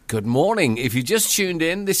Good morning. If you just tuned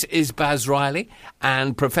in, this is Baz Reilly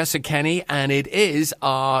and Professor Kenny, and it is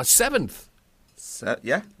our 7th.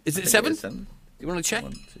 Yeah. Is it 7th? Do you want to check?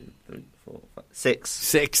 1, 2, 3, 4, 5. 6.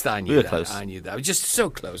 6th, I knew we were that. Close. I knew that. Just so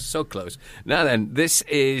close, so close. Now then, this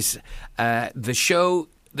is the show...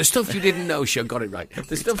 The Stuff You Didn't Know show. Got it right.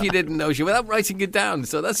 The Stuff You Didn't Know show without writing it down.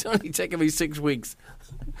 So that's only taken me 6 weeks.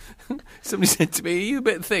 Somebody said to me, "Are you a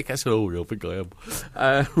bit thick?" I said, "Oh, I think I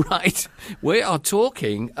am." Right. We are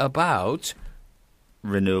talking about...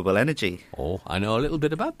 renewable energy. Oh, I know a little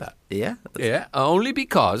bit about that. Yeah? Yeah, only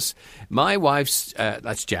because my wife's,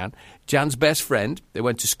 that's Jan's best friend, they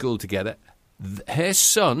went to school together. Her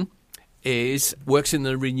son works in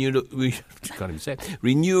the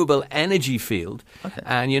renewable energy field. Okay.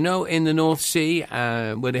 And in the North Sea,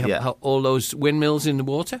 where they have all those windmills in the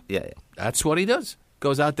water? Yeah. That's what he does.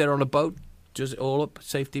 Goes out there on a boat, does it all up,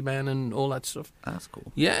 safety man and all that stuff. That's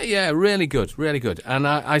cool. Yeah, really good, really good. And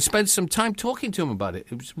I spent some time talking to him about it.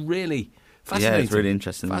 It was really fascinating. Yeah, it's really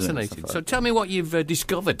interesting. Fascinating. So tell me what you've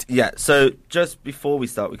discovered. Yeah, so just before we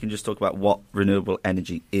start, we can just talk about what renewable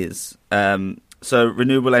energy is. So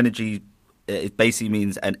renewable energy, it basically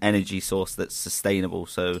means an energy source that's sustainable.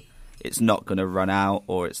 So it's not going to run out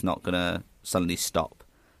or it's not going to suddenly stop.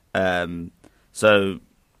 So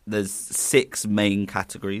there's 6 main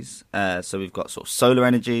categories. So we've got sort of solar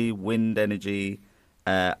energy, wind energy,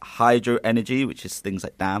 hydro energy, which is things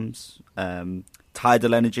like dams,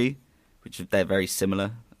 tidal energy, which they're very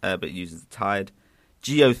similar, but it uses the tide,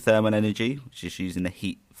 geothermal energy, which is using the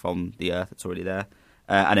heat from the earth that's already there,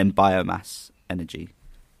 and then biomass energy.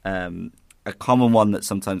 A common one that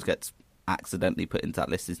sometimes gets accidentally put into that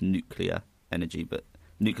list is nuclear energy, but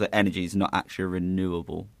nuclear energy is not actually a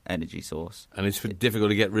renewable energy source. And it's difficult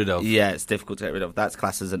to get rid of. Yeah, it's difficult to get rid of. That's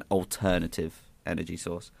classed as an alternative energy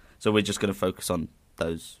source. So we're just going to focus on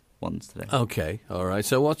those ones today. Okay, all right.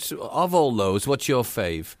 So of all those, what's your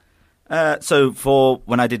fave? So for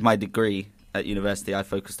when I did my degree at university, I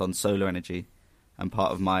focused on solar energy. And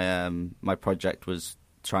part of my my project was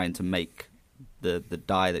trying to make the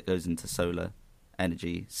dye that goes into solar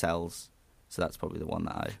energy cells. So that's probably the one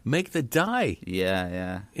that I... Make the dye?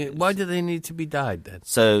 Yeah. Why do they need to be dyed then?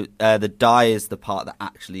 So the dye is the part that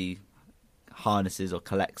actually harnesses or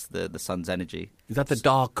collects the sun's energy. Is that the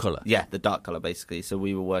dark colour? Yeah, the dark colour basically. So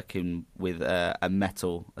we were working with a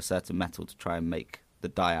certain metal to try and make the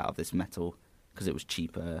dye out of this metal because it was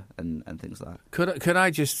cheaper and things like that. Could I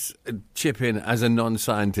just chip in as a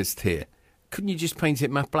non-scientist here? Couldn't you just paint it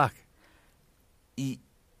matte black?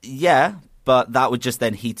 Yeah, but that would just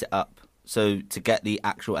then heat it up. So to get the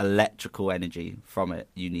actual electrical energy from it,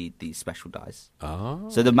 you need these special dyes. Oh.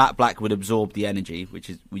 So the matte black would absorb the energy, which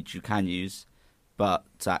you can use, but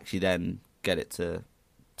to actually then get it to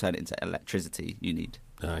turn it into electricity, you need.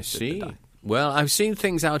 I see. Well, I've seen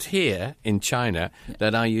things out here in China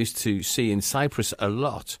that I used to see in Cyprus a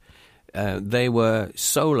lot. They were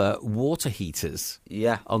solar water heaters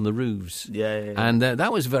on the roofs. Yeah. And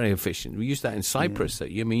that was very efficient. We used that in Cyprus. Yeah.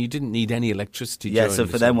 You didn't need any electricity. Yeah, so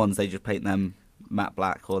for them ones, they just paint them matte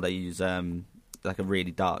black or they use like a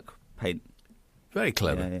really dark paint. Very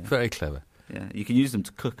clever. Yeah. Very clever. Yeah, you can use them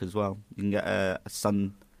to cook as well. You can get a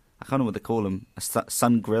sun... I can't know what they call them. A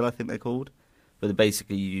sun grill, I think they're called. But they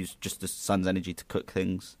basically use just the sun's energy to cook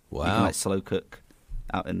things. Wow. You can slow cook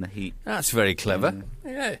out in the heat. That's very clever.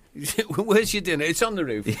 Yeah. Where's your dinner? It's on the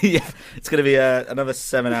roof. Yeah, it's going to be another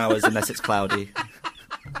 7 hours unless it's cloudy.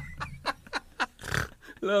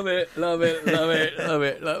 Love it.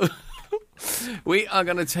 We are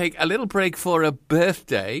going to take a little break for a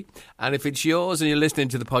birthday. And if it's yours and you're listening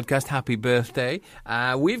to the podcast, happy birthday.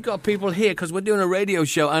 We've got people here because we're doing a radio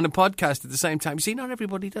show and a podcast at the same time. See, not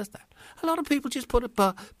everybody does that. A lot of people just put a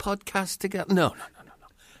podcast together. No.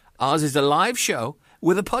 Ours is a live show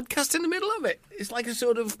with a podcast in the middle of it. It's like a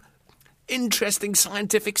sort of interesting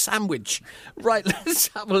scientific sandwich. Right, let's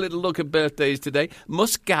have a little look at birthdays today.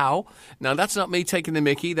 Muscow. Now, that's not me taking the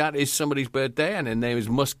mickey. That is somebody's birthday, and her name is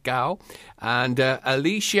Muscow. And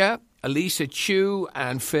Elisa Chu,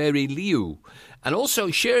 and Fairy Liu. And also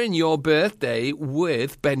sharing your birthday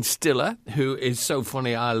with Ben Stiller, who is so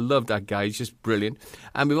funny. I love that guy. He's just brilliant.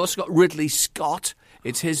 And we've also got Ridley Scott.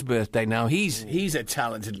 It's his birthday now. He's a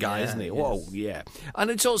talented guy, isn't he? Yes. Whoa, yeah. And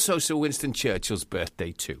it's also Sir Winston Churchill's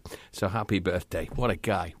birthday too. So happy birthday. What a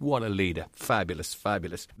guy. What a leader. Fabulous.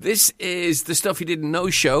 This is the Stuff You Didn't Know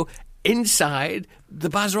show inside the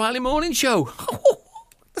Baz Reilly Morning Show.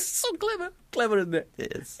 So clever, isn't it?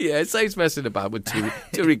 It is. Yeah, it saves messing about with two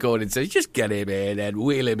recording sessions. Just get him in and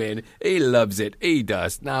wheel him in. He loves it. He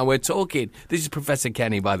does. Now we're talking. This is Professor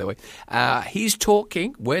Kenny, by the way.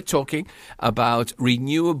 We're talking about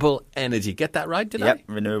renewable energy. Get that right? Did I? Yep,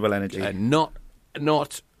 renewable energy.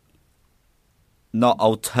 Not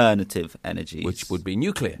alternative energy. Which would be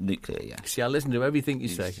nuclear. Nuclear, yeah. See, I listen to everything you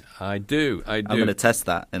say. I do. I'm going to test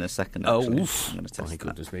that in a second. Actually. Oof. I'm going to test my that.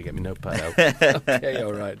 goodness me, get my notepad out. Okay,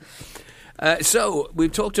 all right. So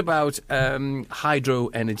we've talked about hydro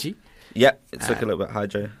energy. Yep, let's look a little bit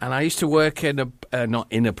hydro. And I used to work in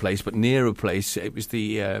not in a place, but near a place. It was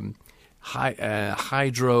the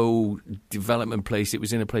hydro development place. It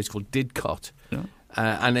was in a place called Didcot. Yeah.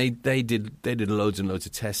 And they did loads and loads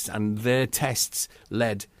of tests, and their tests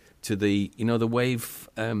led to the wave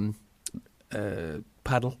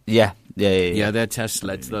paddle. Yeah. Their tests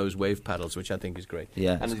led to those wave paddles, which I think is great.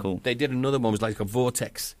 Yeah, and it's cool. They did another one, was like a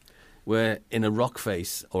vortex, where in a rock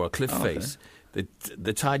face or a cliff face,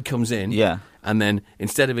 the tide comes in, and then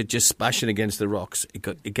instead of it just splashing against the rocks,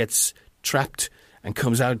 it gets trapped and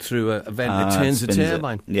comes out through a vent. It turns the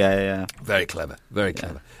turbine. Yeah. Very clever. Very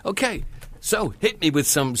clever. Okay. So, hit me with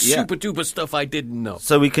some super-duper stuff I didn't know.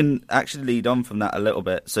 So we can actually lead on from that a little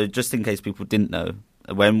bit. So just in case people didn't know,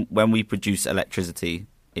 when we produce electricity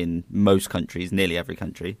in most countries, nearly every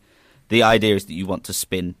country, the idea is that you want to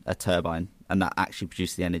spin a turbine and that actually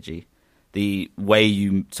produces the energy. The way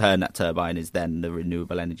you turn that turbine is then the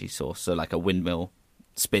renewable energy source. So like a windmill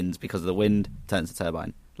spins because of the wind, turns the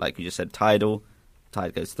turbine. Like you just said, tide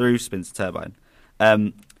goes through, spins the turbine.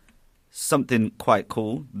 Something quite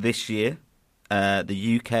cool this year.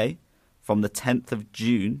 The UK, from the 10th of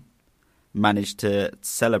June, managed to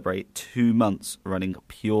celebrate 2 months running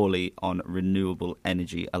purely on renewable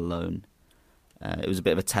energy alone. It was a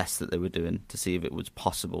bit of a test that they were doing to see if it was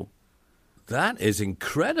possible. That is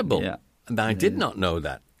incredible. Yeah. And I did not know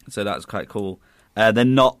that. So that's quite cool. They're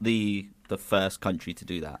not the first country to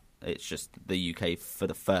do that. It's just the UK, for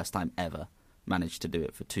the first time ever, managed to do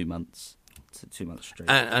it for 2 months. So 2 months straight.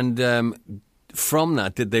 And from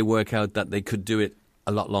that, did they work out that they could do it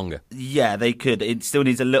a lot longer? Yeah, they could. It still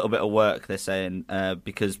needs a little bit of work, they're saying,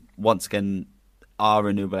 because once again, our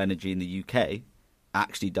renewable energy in the UK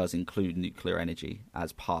actually does include nuclear energy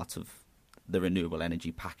as part of the renewable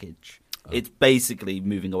energy package. It's basically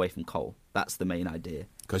moving away from coal. That's the main idea.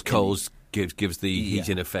 Because coal gives the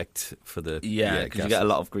heating effect for the because you get a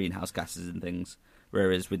lot of greenhouse gases and things,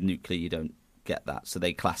 whereas with nuclear you don't get that. So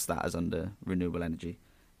they class that as under renewable energy.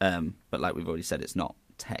 But like we've already said, it's not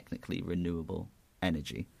technically renewable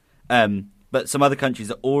energy. But some other countries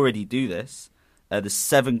that already do this, there's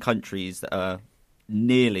 7 countries that are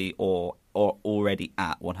nearly or already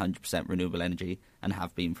at 100% renewable energy and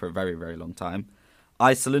have been for a very, very long time.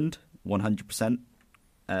 Iceland, 100%.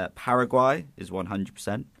 Paraguay is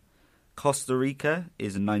 100%. Costa Rica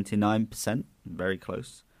is 99%, very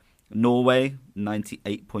close. Norway,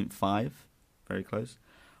 98.5%, very close.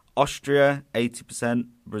 Austria, 80%,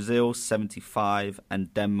 Brazil, 75%,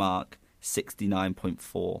 and Denmark,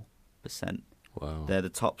 69.4%. Wow. They're the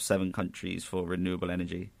top 7 countries for renewable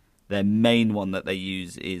energy. Their main one that they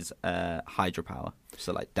use is hydropower,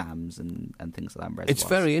 so like dams and things like that. Reservoirs. It's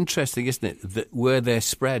very interesting, isn't it, that where they're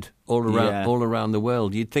spread all around the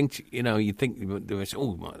world. You'd think there was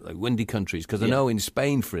like windy countries, because I know in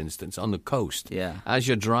Spain, for instance, on the coast, as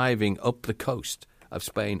you're driving up the coast of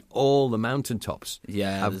Spain, all the mountaintops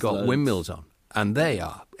have got loads. Windmills on, and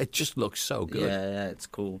it just looks so good. Yeah, it's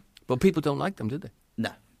cool. But people don't like them, do they?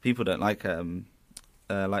 No, people don't like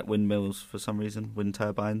windmills for some reason, wind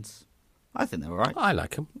turbines. I think they're all right. I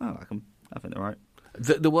like them. I think they're all right.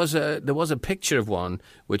 There was a picture of one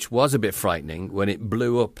which was a bit frightening when it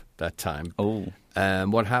blew up that time. Oh.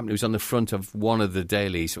 What happened? It was on the front of one of the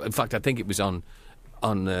dailies. In fact, I think it was on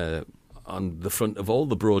the front of all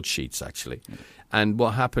the broadsheets, actually. And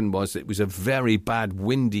what happened was it was a very bad,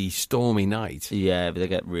 windy, stormy night. Yeah, but they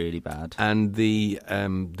get really bad. And the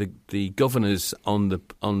governors on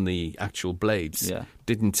the actual blades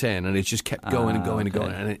didn't turn, and it just kept going and going and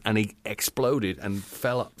going, and it exploded and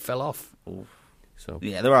fell off. Oof. So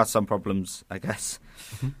yeah, there are some problems, I guess.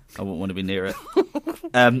 I wouldn't want to be near it.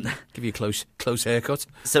 Give you a close haircut.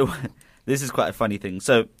 So this is quite a funny thing.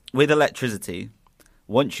 So with electricity,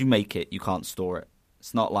 once you make it, you can't store it.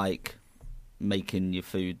 It's not like making your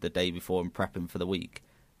food the day before and prepping for the week.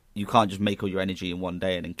 You can't just make all your energy in one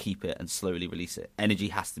day and then keep it and slowly release it. Energy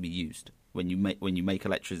has to be used. When you make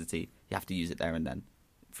electricity, you have to use it there and then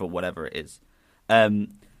for whatever it is.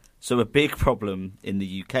 So a big problem in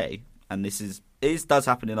the UK, and this does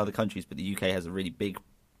happen in other countries, but the UK has a really big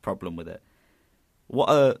problem with it. What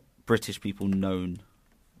are British people known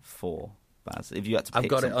for, Baz? If you had to pick I've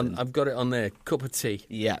got something. I've got it on there. Cup of tea.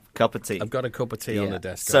 Yeah, cup of tea. I've got a cup of tea on the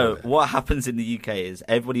desk. So what happens in the UK is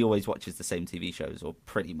everybody always watches the same TV shows, or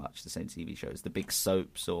pretty much the same TV shows. The big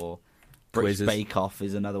soaps, or British Quizzes. Bake Off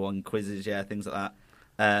is another one. Quizzes, yeah, things like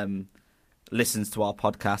that. Listens to our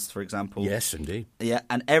podcast, for example. Yes, indeed. Yeah,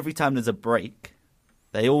 and every time there's a break,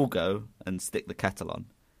 they all go and stick the kettle on,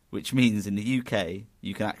 which means in the UK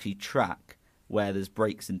you can actually track where there's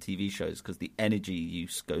breaks in TV shows because the energy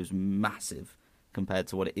use goes massive compared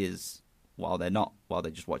to what it is while they're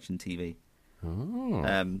just watching TV.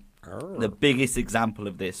 The biggest example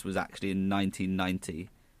of this was actually in 1990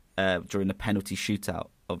 during the penalty shootout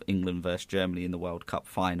of England versus Germany in the World Cup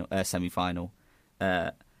semi-final.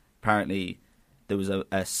 Apparently, there was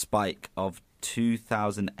a spike of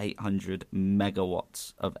 2,800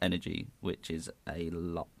 megawatts of energy, which is a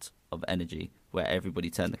lot of energy, where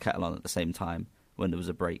everybody turned the kettle on at the same time when there was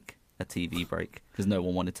a TV break, because no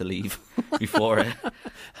one wanted to leave before it.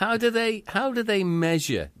 How do they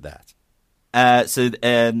measure that? So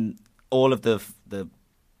all of the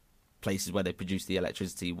places where they produce the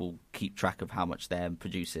electricity will keep track of how much they're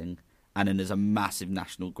producing, and then there's a massive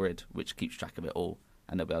national grid which keeps track of it all,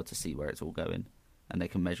 and they'll be able to see where it's all going, and they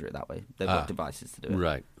can measure it that way. They've got devices to do it.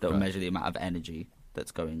 Right. They'll measure the amount of energy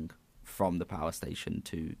that's going from the power station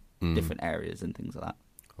to different areas and things like that.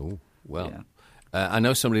 Oh, well. Yeah. I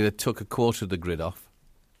know somebody that took a quarter of the grid off.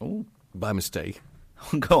 Oh, by mistake.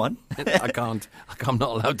 Go on. I'm not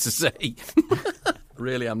allowed to say.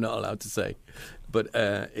 Really, I'm not allowed to say. But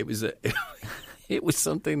it was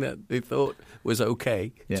something that they thought was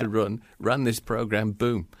okay to run. Ran this program,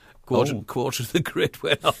 boom, quarter of the grid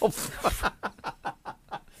went off.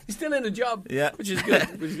 He's still in a job, which is good.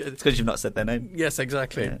 It's because you've not said their name. Yes,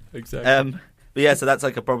 exactly. Exactly. But yeah, so that's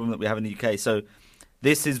like a problem that we have in the UK. So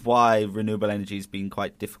this is why renewable energy has been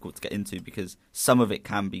quite difficult to get into, because some of it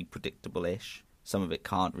can be predictable-ish. Some of it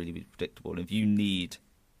can't really be predictable. And if you need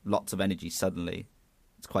lots of energy suddenly,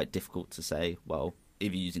 it's quite difficult to say, well,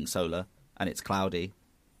 if you're using solar and it's cloudy,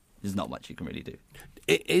 there's not much you can really do.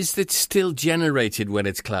 Is it still generated when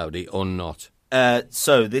it's cloudy or not?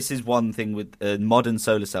 So this is one thing with modern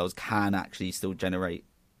solar cells can actually still generate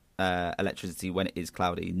electricity when it is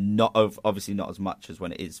cloudy. Obviously not as much as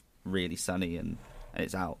when it is really sunny and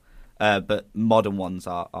it's out. But modern ones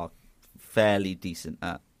are fairly decent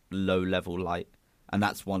at low-level light. And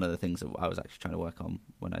that's one of the things that I was actually trying to work on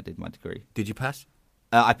when I did my degree. Did you pass?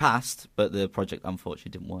 I passed, but the project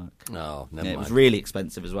unfortunately didn't work. Oh, never mind. It was really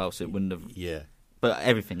expensive as well, so it wouldn't have... Yeah. But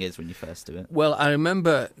everything is when you first do it. Well, I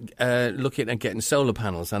remember looking at getting solar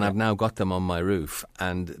panels, and I've now got them on my roof.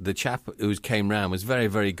 And the chap who came round was very,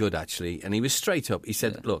 very good, actually. And he was straight up. He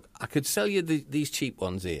said, look, I could sell you these cheap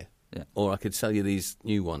ones here, or I could sell you these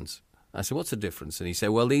new ones. I said, what's the difference? And he said,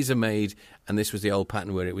 well, these are made, and this was the old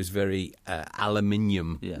pattern where it was very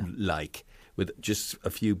aluminium-like, with just a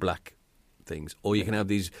few black things. Or you can have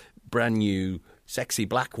these brand new sexy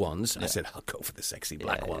black ones. I said, I'll go for the sexy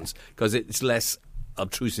black ones, because it's less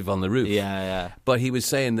obtrusive on the roof. Yeah. But he was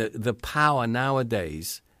saying that the power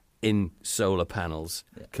nowadays in solar panels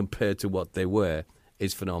compared to what they were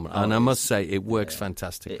is phenomenal. And I must say, it works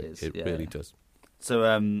fantastically. It really does.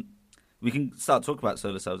 So we can start talking about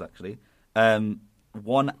solar cells, actually. 1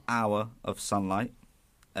 hour of sunlight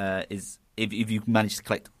is, if you manage to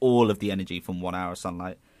collect all of the energy from 1 hour of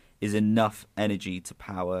sunlight, is enough energy to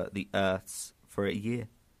power the Earth's for a year.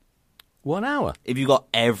 1 hour? If you got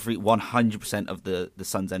every 100% of the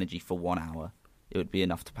sun's energy for 1 hour, it would be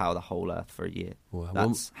enough to power the whole Earth for a year. Well,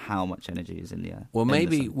 that's how much energy is in the Earth. Well,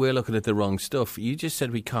 maybe we're looking at the wrong stuff. You just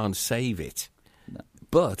said we can't save it. No.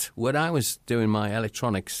 But when I was doing my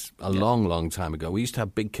electronics a long time ago, we used to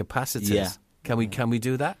have big capacitors. Yeah. Can we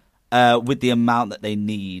do that? With the amount that they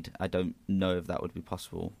need, I don't know if that would be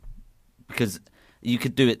possible. Because you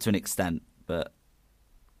could do it to an extent, but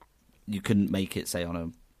you couldn't make it, say,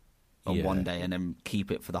 on one day and then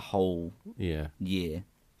keep it for the whole year.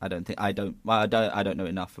 I don't know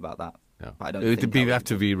enough about that. No. But I don't it would have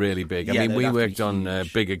to be really big. I mean, we worked on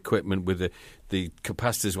big equipment with the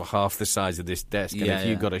capacitors were half the size of this desk, and if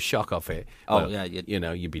you got a shock off it,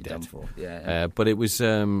 you'd be dead. But it was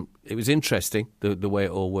interesting the way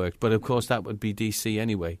it all worked. But of course, that would be DC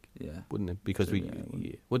anyway, wouldn't it? Because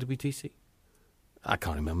would it be DC? I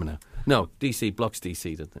can't remember now. No, DC blocks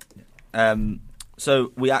DC, doesn't it?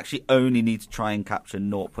 So we actually only need to try and capture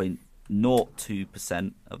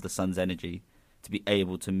 0.02% of the sun's energy to be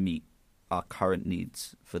able to meet our current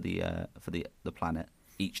needs for the planet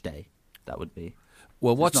each day. That would be.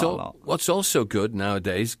 Well, what's also good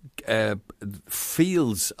nowadays,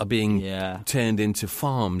 fields are being turned into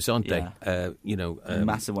farms, aren't they? A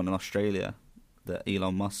massive one in Australia. that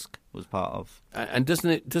Elon Musk was part of. And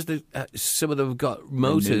some of them have got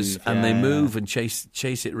motors and they move and chase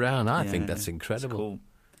it around. I think that's incredible. Cool.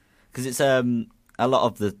 Because it's a lot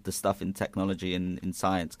of the stuff in technology and in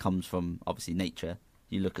science comes from, obviously, nature.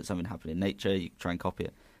 You look at something happening in nature, you try and copy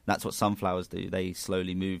it. That's what sunflowers do. They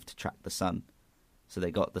slowly move to track the sun. So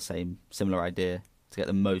they got the similar idea. To get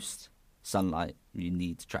the most sunlight, you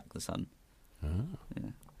need to track the sun. Oh. Yeah.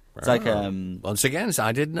 It's like once again,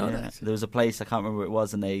 I didn't know that. There was a place, I can't remember where it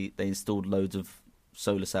was, and they installed loads of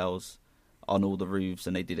solar cells on all the roofs,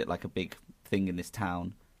 and they did it like a big thing in this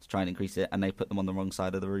town to try and increase it, and they put them on the wrong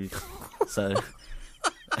side of the roof. So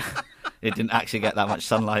it didn't actually get that much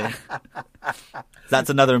sunlight. That's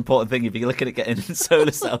another important thing. If you're looking at getting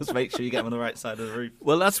solar cells, make sure you get them on the right side of the roof.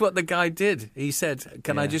 Well, that's what the guy did. He said,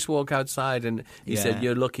 can I just walk outside? And he said,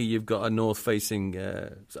 you're lucky you've got a north-facing...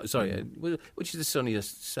 which is the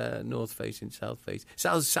sunniest? North-facing, south-facing?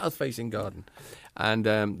 South-facing garden. And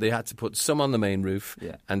they had to put some on the main roof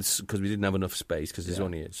and because we didn't have enough space because there's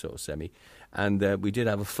only a sort of semi. And we did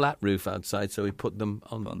have a flat roof outside, so we put them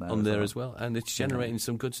on there as well. And it's generating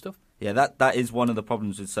some good stuff. Yeah, that is one of the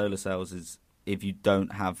problems with solar cells is if you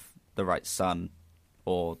don't have the right sun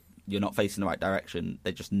or you're not facing the right direction,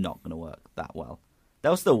 they're just not going to work that well.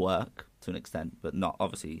 They'll still work to an extent, but not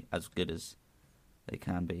obviously as good as they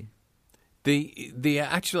can be. The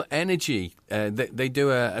actual energy, they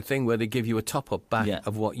do a thing where they give you a top-up back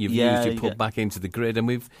of what you've used, you put back into the grid. And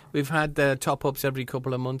we've had top-ups every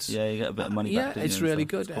couple of months. Yeah, you get a bit of money back. Yeah, it's really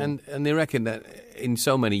good. Cool. And they reckon that in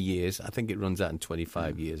so many years, I think it runs out in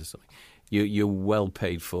 25 years or something, you're well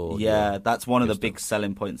paid for. Yeah, that's one of the big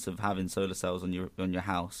selling points of having solar cells on your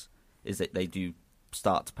house, is that they do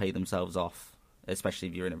start to pay themselves off, especially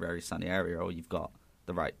if you're in a very sunny area or you've got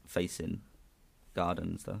the right facing garden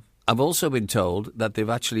and stuff. I've also been told that they've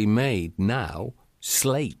actually made now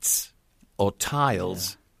slates or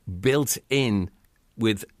tiles built in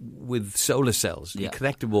with solar cells. You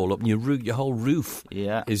connect them all up and your whole roof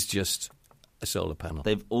is just a solar panel.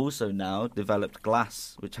 They've also now developed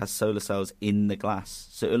glass, which has solar cells in the glass.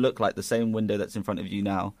 So it'll look like the same window that's in front of you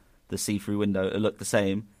now, the see-through window. It'll look the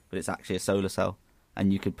same, but it's actually a solar cell.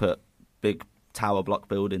 And you could put big tower block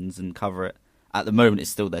buildings and cover it. At the moment,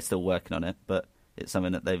 they're still working on it, but it's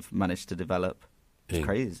something that they've managed to develop. It's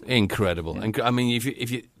crazy, incredible. Yeah. And I mean,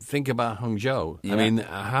 if you think about Hangzhou, I mean,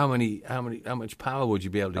 how much power would you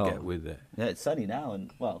be able to get with it? Yeah, it's sunny now,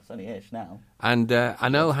 sunny-ish now. And I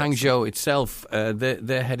know Hangzhou itself,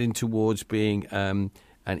 they're heading towards being an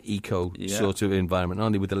eco sort of environment,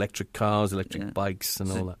 aren't they? With electric cars, electric bikes,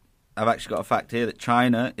 and all that. I've actually got a fact here that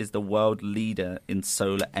China is the world leader in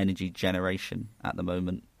solar energy generation at the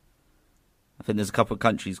moment. I think there's a couple of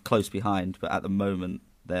countries close behind, but at the moment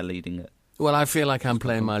they're leading it. Well, I feel like I'm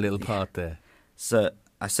playing my little part there. So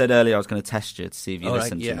I said earlier I was going to test you to see if you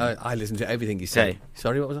listened to me. I listened to everything you said. Okay.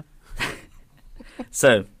 Sorry, what was that?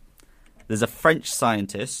 So there's a French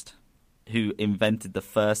scientist who invented the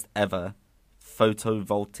first ever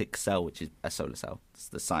photovoltaic cell, which is a solar cell. It's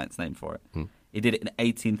the science name for it. He did it in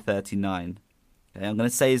 1839. Okay, I'm going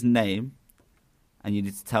to say his name, and you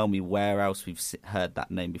need to tell me where else we've heard that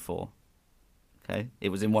name before. Okay, it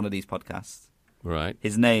was in one of these podcasts. Right.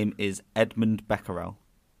 His name is Edmund Becquerel.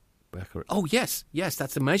 Becquerel. Oh, yes,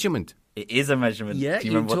 that's a measurement. It is a measurement. Yeah, do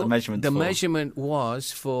you remember what the measurement's for? The measurement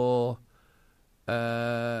was for...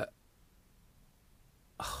 was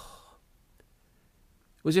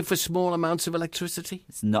it for small amounts of electricity?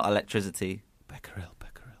 It's not electricity. Becquerel.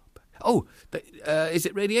 Oh, is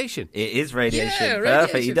it radiation? It is radiation. Yeah,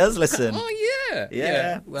 Perfect. Radiation. He does listen. Oh,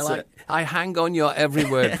 yeah. Well, so, I hang on your every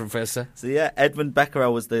word, Professor. So, Edmund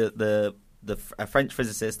Becquerel was a French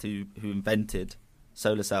physicist who invented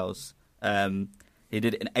solar cells. He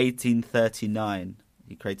did it in 1839.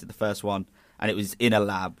 He created the first one, and it was in a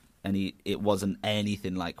lab, and it wasn't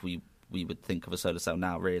anything like we would think of a solar cell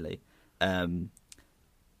now, really.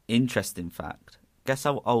 Interesting fact. Guess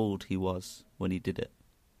how old he was when he did it?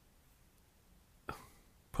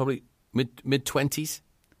 Probably mid-20s.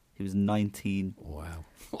 He was 19. Wow.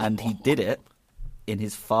 And he did it in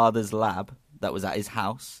his father's lab that was at his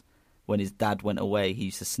house. When his dad went away, he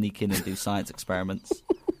used to sneak in and do science experiments.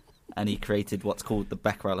 And he created what's called the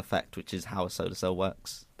Becquerel effect, which is how a solar cell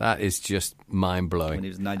works. That is just mind-blowing. When he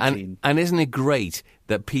was 19. And isn't it great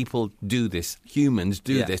that people do this, humans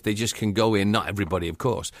do this? They just can go in, not everybody, of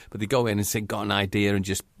course, but they go in and say, got an idea, and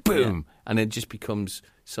just boom, and it just becomes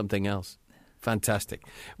something else. Fantastic.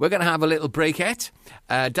 We're going to have a little breakette.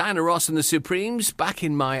 Diana Ross and the Supremes, Back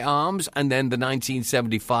in My Arms, and then the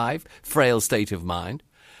 1975, Frail State of Mind.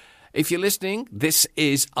 If you're listening, this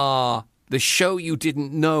is the show you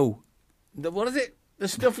didn't know. What is it? The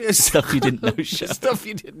stuff Stuff You Didn't Know show. The Stuff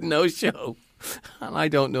You Didn't Know show. And I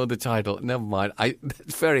don't know the title. Never mind.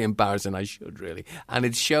 It's very embarrassing. I should really. And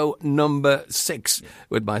it's show number 6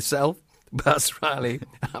 with myself, Baz Reilly,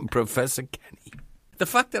 and Professor Kenny. The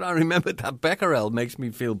fact that I remembered that becquerel makes me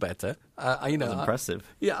feel better. That's impressive.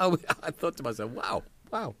 I thought to myself,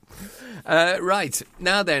 wow. Right.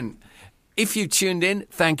 Now then, if you tuned in,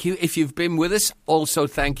 thank you. If you've been with us, also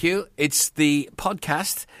thank you. It's the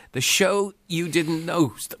podcast, the show you didn't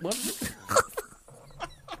know. What?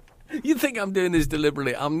 You think I'm doing this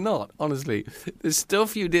deliberately? I'm not, honestly. The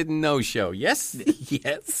Stuff You Didn't Know show. Yes?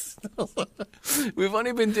 Yes. We've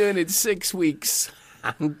only been doing it 6 weeks.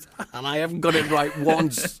 And I haven't got it right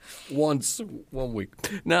once 1 week.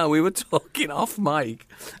 Now, we were talking off mic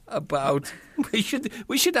about we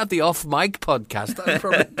should have the off mic podcast. That'd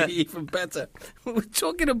probably be even better. We're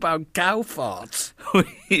talking about cow farts.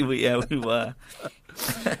 we were.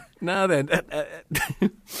 Now then,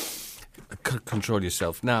 control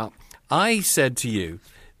yourself. Now, I said to you,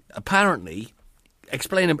 apparently,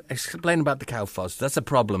 explain about the cow farts. That's a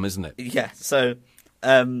problem, isn't it? Yeah. So.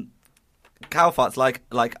 Cow farts, like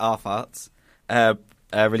our farts,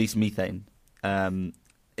 release methane.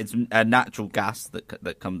 It's a natural gas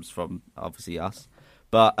that comes from, obviously, us.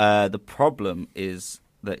 But the problem is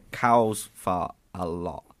that cows fart a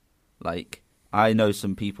lot. Like, I know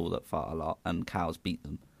some people that fart a lot, and cows beat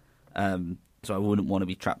them. So I wouldn't want to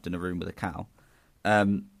be trapped in a room with a cow.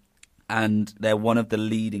 And they're one of the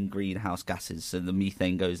leading greenhouse gases. So the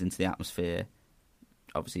methane goes into the atmosphere,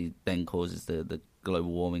 obviously then causes the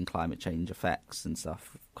global warming, climate change effects and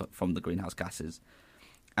stuff from the greenhouse gases.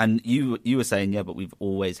 And you were saying, yeah, but we've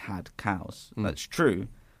always had cows. That's true,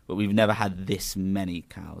 but we've never had this many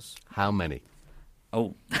cows. How many?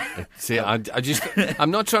 Oh, see, I'm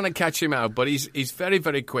not trying to catch him out, but he's very,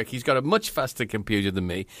 very quick. He's got a much faster computer than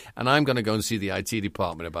me, and I'm going to go and see the IT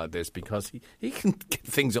department about this because he can get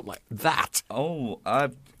things up like that. Oh,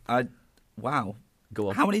 wow. Go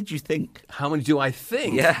on. How many do you think? How many do I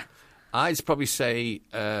think? Yeah. I'd probably say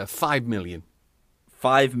 5 million.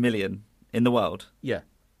 5 million in the world? Yeah.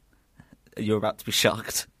 You're about to be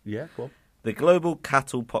shocked. Yeah, cool. The global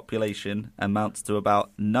cattle population amounts to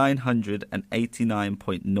about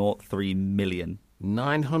 989.03 million.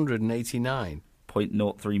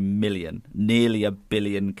 989.03 million. Nearly 1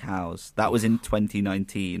 billion cows. That was in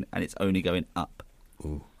 2019, and it's only going up.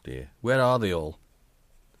 Oh, dear. Where are they all?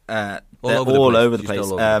 They're all over the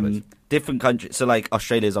place. Different countries. So, like,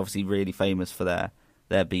 Australia is obviously really famous for their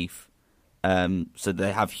beef. So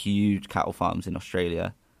they have huge cattle farms in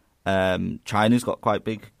Australia. China's got quite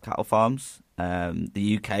big cattle farms.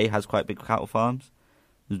 The UK has quite big cattle farms.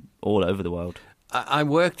 All over the world. I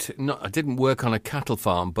didn't work on a cattle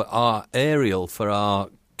farm, but our aerial for our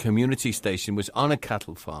community station was on a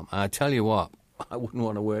cattle farm. I tell you what, I wouldn't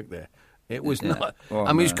want to work there. It was not. Oh,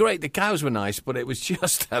 I mean, it was great. The cows were nice, but it was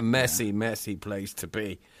just a messy, messy place to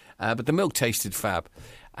be. But the milk tasted fab.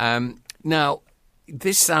 Now,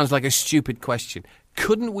 this sounds like a stupid question.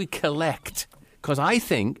 Couldn't we collect? Because I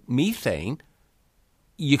think methane,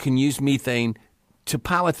 you can use methane to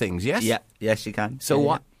power things, yes? Yeah, yes, you can. So yeah,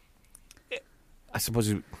 what? Yeah. I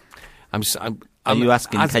suppose... Are you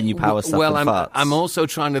asking, can you power stuff with farts? I'm also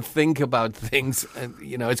trying to think about things. And,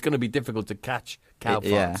 it's going to be difficult to catch cow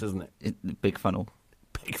farts, isn't it? Big funnel.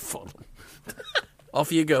 Big funnel.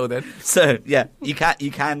 Off you go, then. So, yeah, you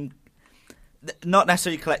can not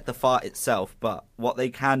necessarily collect the fart itself, but what they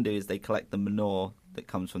can do is they collect the manure that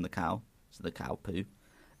comes from the cow, so the cow poo,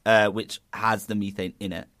 which has the methane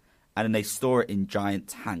in it, and then they store it in giant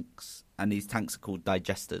tanks, and these tanks are called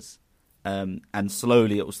digesters. And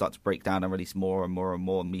slowly it will start to break down and release more and more and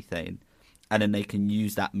more methane. And then they can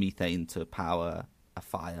use that methane to power a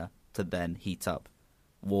fire to then heat up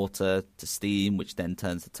water to steam, which then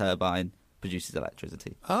turns the turbine, produces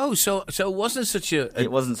electricity. Oh, so it wasn't such a...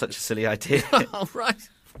 It wasn't such a silly idea. Oh, right.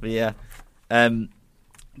 But yeah.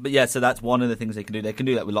 So that's one of the things they can do. They can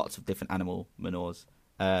do that with lots of different animal manures.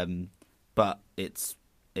 But it's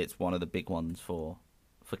one of the big ones for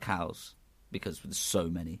cows because there's so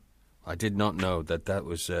many. I did not know that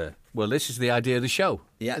was... well, this is the idea of the show.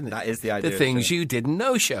 Yeah, that is the idea the of the things show. you didn't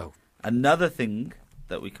know show. Another thing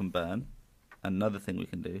that we can burn, another thing we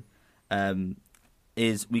can do,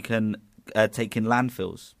 is we can take in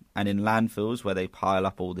landfills. And in landfills where they pile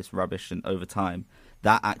up all this rubbish and over time,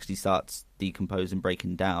 that actually starts decomposing,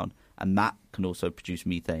 breaking down. And that can also produce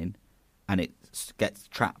methane. And it gets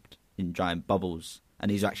trapped in giant bubbles. And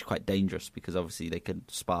these are actually quite dangerous because obviously they could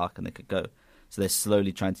spark and they could go. So they're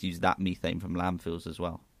slowly trying to use that methane from landfills as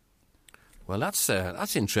well. Well, that's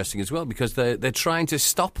interesting as well because they're trying to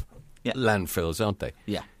stop landfills, aren't they?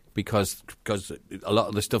 Yeah. because a lot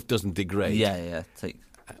of the stuff doesn't degrade. Yeah.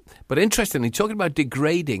 But interestingly, talking about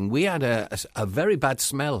degrading, we had a very bad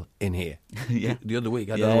smell in here the other week.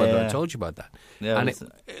 I don't know whether I told you about that. Yeah, and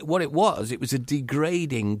what it was a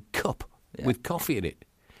degrading cup with coffee in it.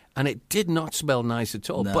 And it did not smell nice at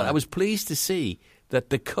all. No. But I was pleased to see that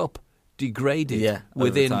the cup degraded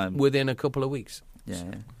within a couple of weeks. Yeah.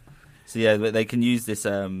 So they can use this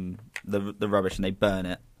the rubbish and they burn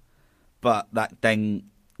it. But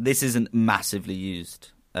this isn't massively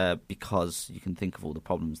used. Because you can think of all the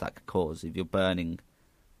problems that could cause. If you're burning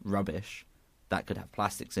rubbish, that could have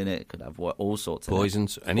plastics in it. It could have all sorts of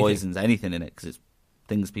poisons, anything in it, because it's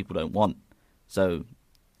things people don't want. So,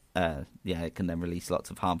 it can then release lots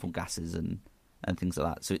of harmful gases and things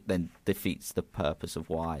like that. So it then defeats the purpose of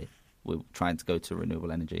why we're trying to go to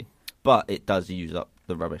renewable energy. But it does use up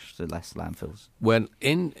the rubbish, so less landfills. When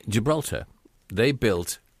in Gibraltar, they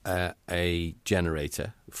built a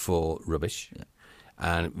generator for rubbish. Yeah.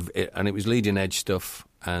 And it was leading edge stuff,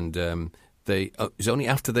 and it was only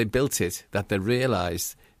after they built it that they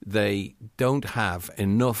realised they don't have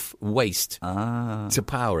enough waste to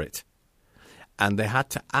power it, and they had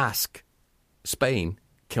to ask Spain,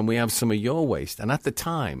 "Can we have some of your waste?" And at the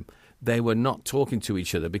time, they were not talking to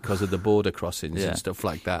each other because of the border crossings and stuff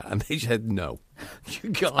like that, and they said, "No, you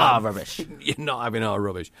can't have rubbish. You're not having our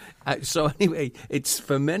rubbish." So anyway, it's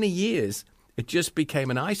for many years it just became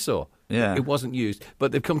an eyesore. Yeah. It wasn't used,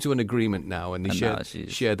 but they've come to an agreement now, and they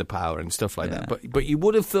share the power and stuff like that. But you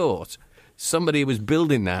would have thought somebody who was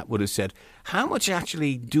building that would have said, "How much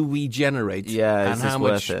actually do we generate? Yeah, and is this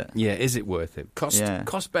worth it? Yeah, is it worth it?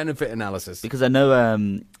 Cost benefit analysis." Because I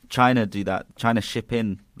know China do that. China ship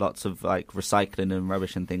in lots of like recycling and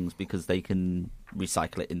rubbish and things because they can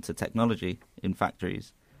recycle it into technology in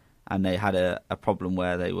factories, and they had a problem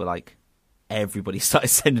where they were like, everybody started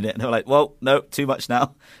sending it, and they were like, "Well, no, too much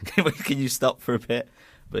now. Can you stop for a bit?"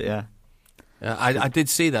 But I did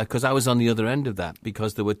see that because I was on the other end of that,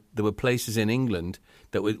 because there were places in England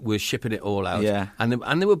that were shipping it all out,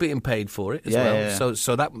 and they were being paid for it as well. Yeah.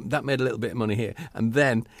 So that made a little bit of money here, and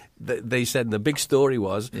then they said the big story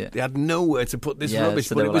was they had nowhere to put this rubbish,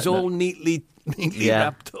 so but it was all neatly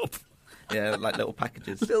wrapped up. Yeah, like little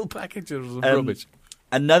packages. Little packages of rubbish.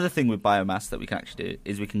 Another thing with biomass that we can actually do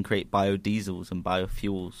is we can create biodiesels and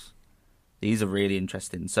biofuels. These are really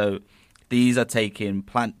interesting. So these are taking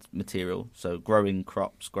plant material, so growing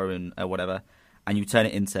crops, growing whatever, and you turn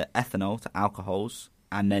it into ethanol, to alcohols,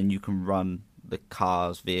 and then you can run the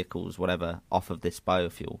cars, vehicles, whatever, off of this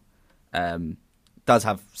biofuel. Does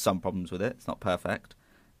have some problems with it. It's not perfect,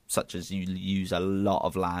 such as you use a lot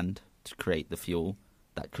of land to create the fuel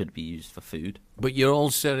that could be used for food. But you're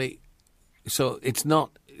also... So it's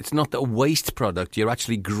not the waste product. You're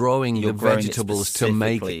actually growing the vegetables to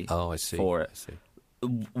make it. Oh, I see. For it. I see.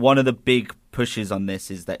 One of the big pushes on this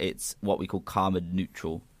is that it's what we call carbon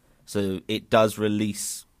neutral. So it does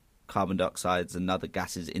release carbon dioxide and other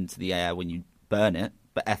gases into the air when you burn it.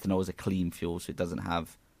 But ethanol is a clean fuel, so it doesn't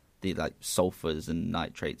have the sulfurs and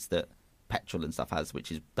nitrates that petrol and stuff has,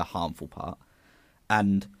 which is the harmful part.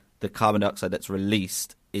 And the carbon dioxide that's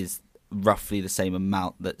released is roughly the same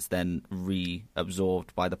amount that's then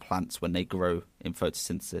reabsorbed by the plants when they grow in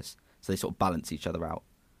photosynthesis. So they sort of balance each other out.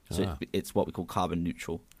 So it's what we call carbon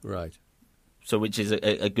neutral. Right. So which is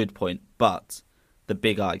a good point. But the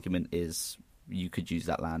big argument is you could use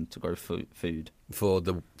that land to grow food. For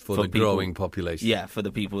the growing population. Yeah, for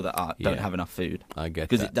the people that don't have enough food. I get that.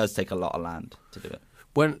 Because it does take a lot of land to do it.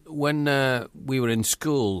 When we were in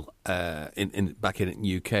school back in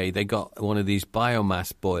the UK, they got one of these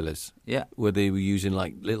biomass boilers. Yeah, where they were using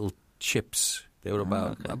like little chips. They were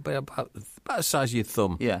about the size of your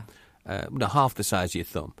thumb. Yeah, half the size of your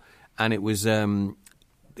thumb, and it was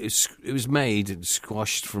made and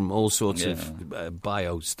squashed from all sorts of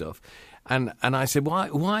bio stuff. And I said, why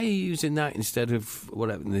are you using that instead of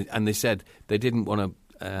whatever? And they said they didn't want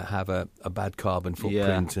to have a bad carbon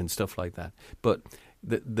footprint and stuff like that, but.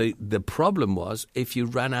 The problem was if you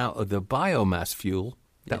ran out of the biomass fuel,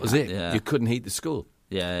 that was it. Yeah. You couldn't heat the school.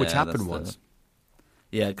 Which happened once.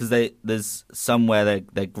 Yeah, because there's somewhere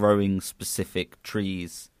they're growing specific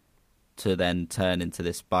trees to then turn into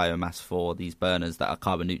this biomass for these burners that are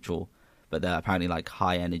carbon neutral, but they're apparently like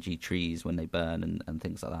high energy trees when they burn and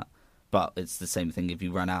things like that. But it's the same thing. If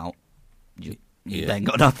you run out, you then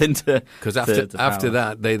got nothing to. Because after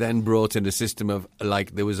that, they then brought in a system of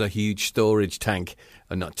like there was a huge storage tank,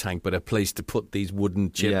 not tank, but a place to put these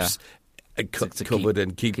wooden chips covered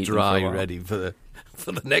and keep dry, ready for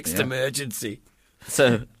the next emergency.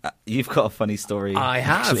 So you've got a funny story. I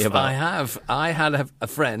have. I had a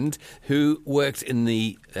friend who worked in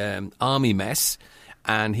the army mess.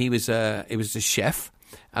 and he was a chef.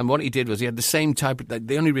 And what he did was he had the same type.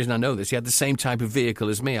 The only reason I know this, he had the same type of vehicle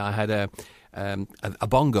as me. I had a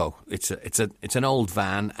bongo. It's an old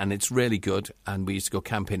van, and it's really good. And we used to go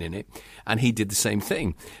camping in it. And he did the same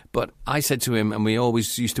thing. But I said to him, and we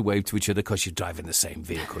always used to wave to each other because you're driving the same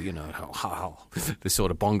vehicle, the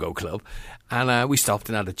sort of bongo club. And we stopped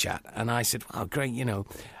and had a chat. And I said, "Wow, great,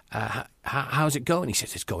 how's it going?" He said,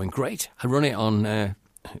 "It's going great. I run it on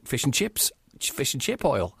fish and chip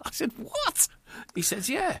oil." I said, "What?" He says,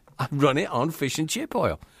 "Yeah, I run it on fish and chip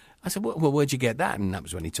oil." I said, "Well, where'd you get that?" And that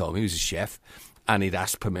was when he told me he was a chef, and he'd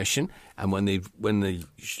asked permission. And when the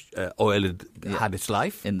oil had its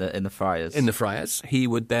life in the fryers, he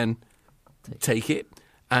would then take it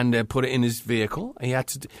and put it in his vehicle. He had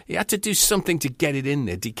to do something to get it in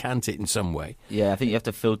there, decant it in some way. Yeah, I think you have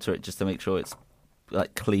to filter it just to make sure it's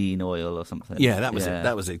like clean oil or something. Yeah, that was it.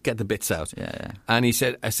 That was it. Get the bits out. Yeah. And I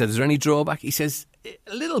said, "Is there any drawback?" He says,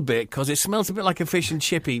 "A little bit, because it smells a bit like a fish and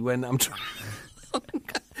chippy when I'm trying."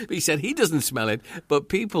 He said he doesn't smell it, but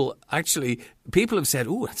people have said,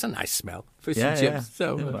 "Oh, that's a nice smell, fish and chips." Yeah.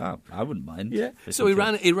 So Well, I wouldn't mind. Yeah. So he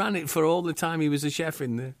ran it for all the time he was a chef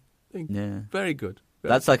in the thing. Yeah. Very good.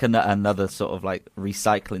 That's like another sort of like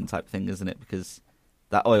recycling type thing, isn't it? Because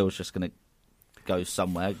that oil's just going to go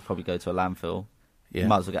somewhere, probably go to a landfill. Yeah. You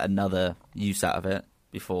might as well get another use out of it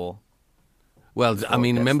before. Well, I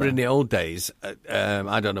mean, remember there. in the old days,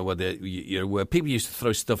 I don't know whether you're aware, people used to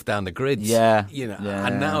throw stuff down the grids. Yeah.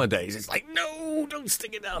 And nowadays it's like, no, don't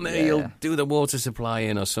stick it down there. Yeah. You'll do the water supply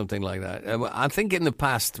in or something like that. I think in the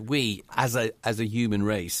past, we, as a human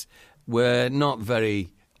race, were not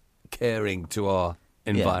very caring to our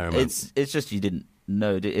environment. It's just you didn't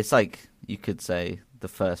know. It's like you could say the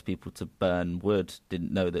first people to burn wood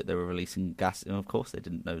didn't know that they were releasing gas. And of course, they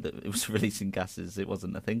didn't know that it was releasing gases. It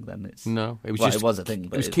wasn't a thing then. It was a thing.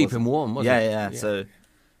 But it was keeping warm, wasn't it? Yeah. So,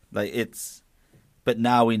 but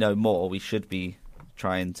now we know more. We should be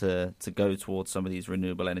trying to go towards some of these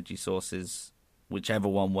renewable energy sources, whichever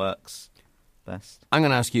one works best. I'm going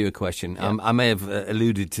to ask you a question. Yeah. I may have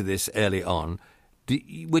alluded to this early on.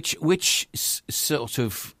 Which sort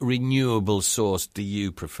of renewable source do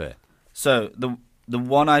you prefer? So the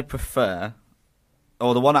one I prefer,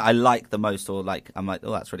 or the one I like the most, or like I'm like,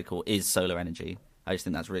 oh, that's really cool, is solar energy. I just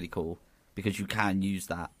think that's really cool because you can use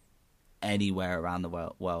that anywhere around the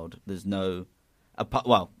world. There's no,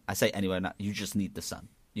 I say anywhere. You just need the sun.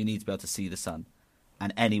 You need to be able to see the sun,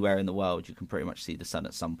 and anywhere in the world you can pretty much see the sun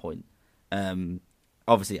at some point.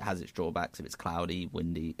 Obviously, it has its drawbacks. If it's cloudy,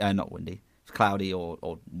 windy, not windy. If it's cloudy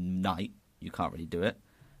or night, you can't really do it.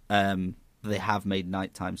 They have made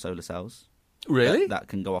nighttime solar cells. Really? That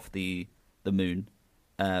can go off the moon.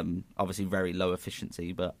 Obviously, very low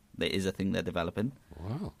efficiency, but it is a thing they're developing.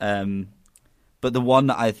 Wow. But the one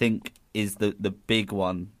that I think is the big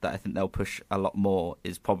one that I think they'll push a lot more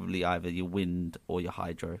is probably either your wind or your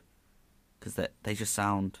hydro, because they just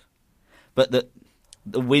sound. But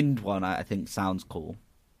the wind one I think sounds cool.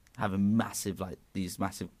 Having these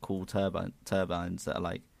massive cool turbines that are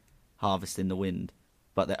like harvesting the wind,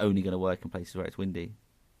 but they're only going to work in places where it's windy.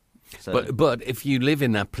 So, but if you live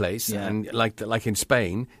in that place, and like in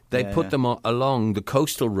Spain, they put them along the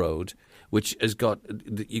coastal road, which has got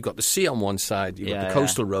you've got the sea on one side, you've got the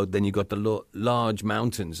coastal road, then you've got the large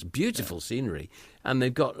mountains, beautiful scenery, and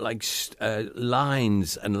they've got like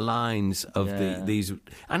lines and lines of these.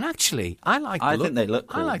 And actually, I like. I think they look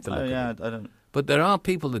cool. I like the look. I don't. But there are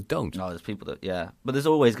people that don't. No, there's people that but there's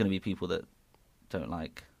always going to be people that don't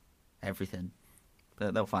like everything.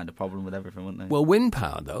 They'll find a problem with everything, won't they? Well, wind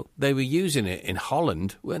power, though, they were using it in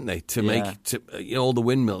Holland, weren't they, to make all the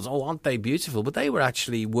windmills. Oh, aren't they beautiful? But they were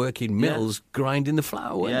actually working mills grinding the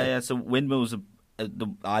flour, weren't they? Yeah. So windmills,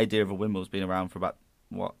 the idea of a windmill's been around for about,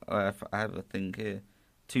 I have a thing here,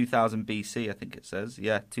 2000 BC, I think it says.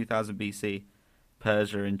 Yeah, 2000 BC,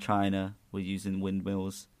 Persia and China were using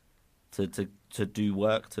windmills to do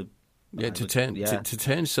work, to turn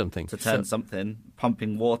something. To turn something.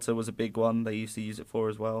 Pumping water was a big one. They used to use it for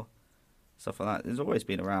as well. Stuff like that. It's always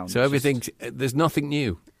been around. So there's nothing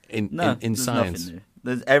new in science. Nothing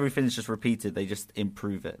new. Everything's just repeated. They just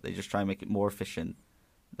improve it. They just try and make it more efficient.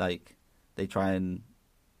 Like, they try and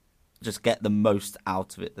just get the most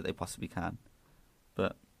out of it that they possibly can.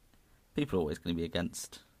 But people are always going to be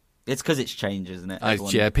against. It's because it's change, isn't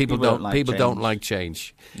it? People don't like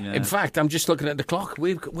change. Yeah. In fact, I'm just looking at the clock.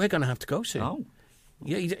 We're going to have to go soon. Oh.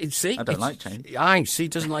 Yeah, see? I don't like change. He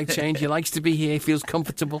doesn't like change. He likes to be here. He feels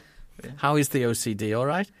comfortable. Yeah. How is the OCD? All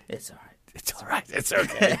right? It's all right. It's all right. It's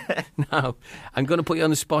okay. Now, I'm going to put you on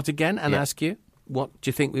the spot again and ask you, what do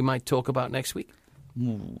you think we might talk about next week?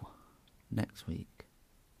 Ooh, next week.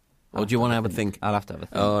 Or do you want to have a think? I'll have to have a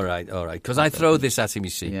think. All right. Because I throw this at him, you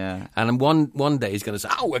see. Yeah. And one day he's going to say,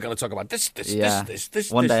 we're going to talk about this.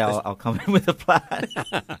 One day I'll come in with a plan.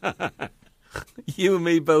 You and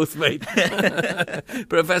me both, mate.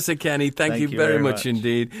 Professor Kenny, thank you very much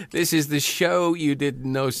indeed. This is the show you didn't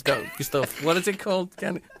know stuff. What is it called,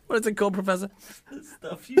 Kenny? What is it called, Professor?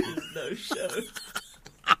 Stuff you didn't know show.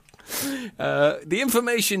 The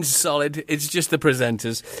information's solid. It's just the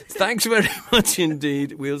presenters. Thanks very much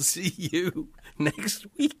indeed. We'll see you next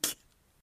week.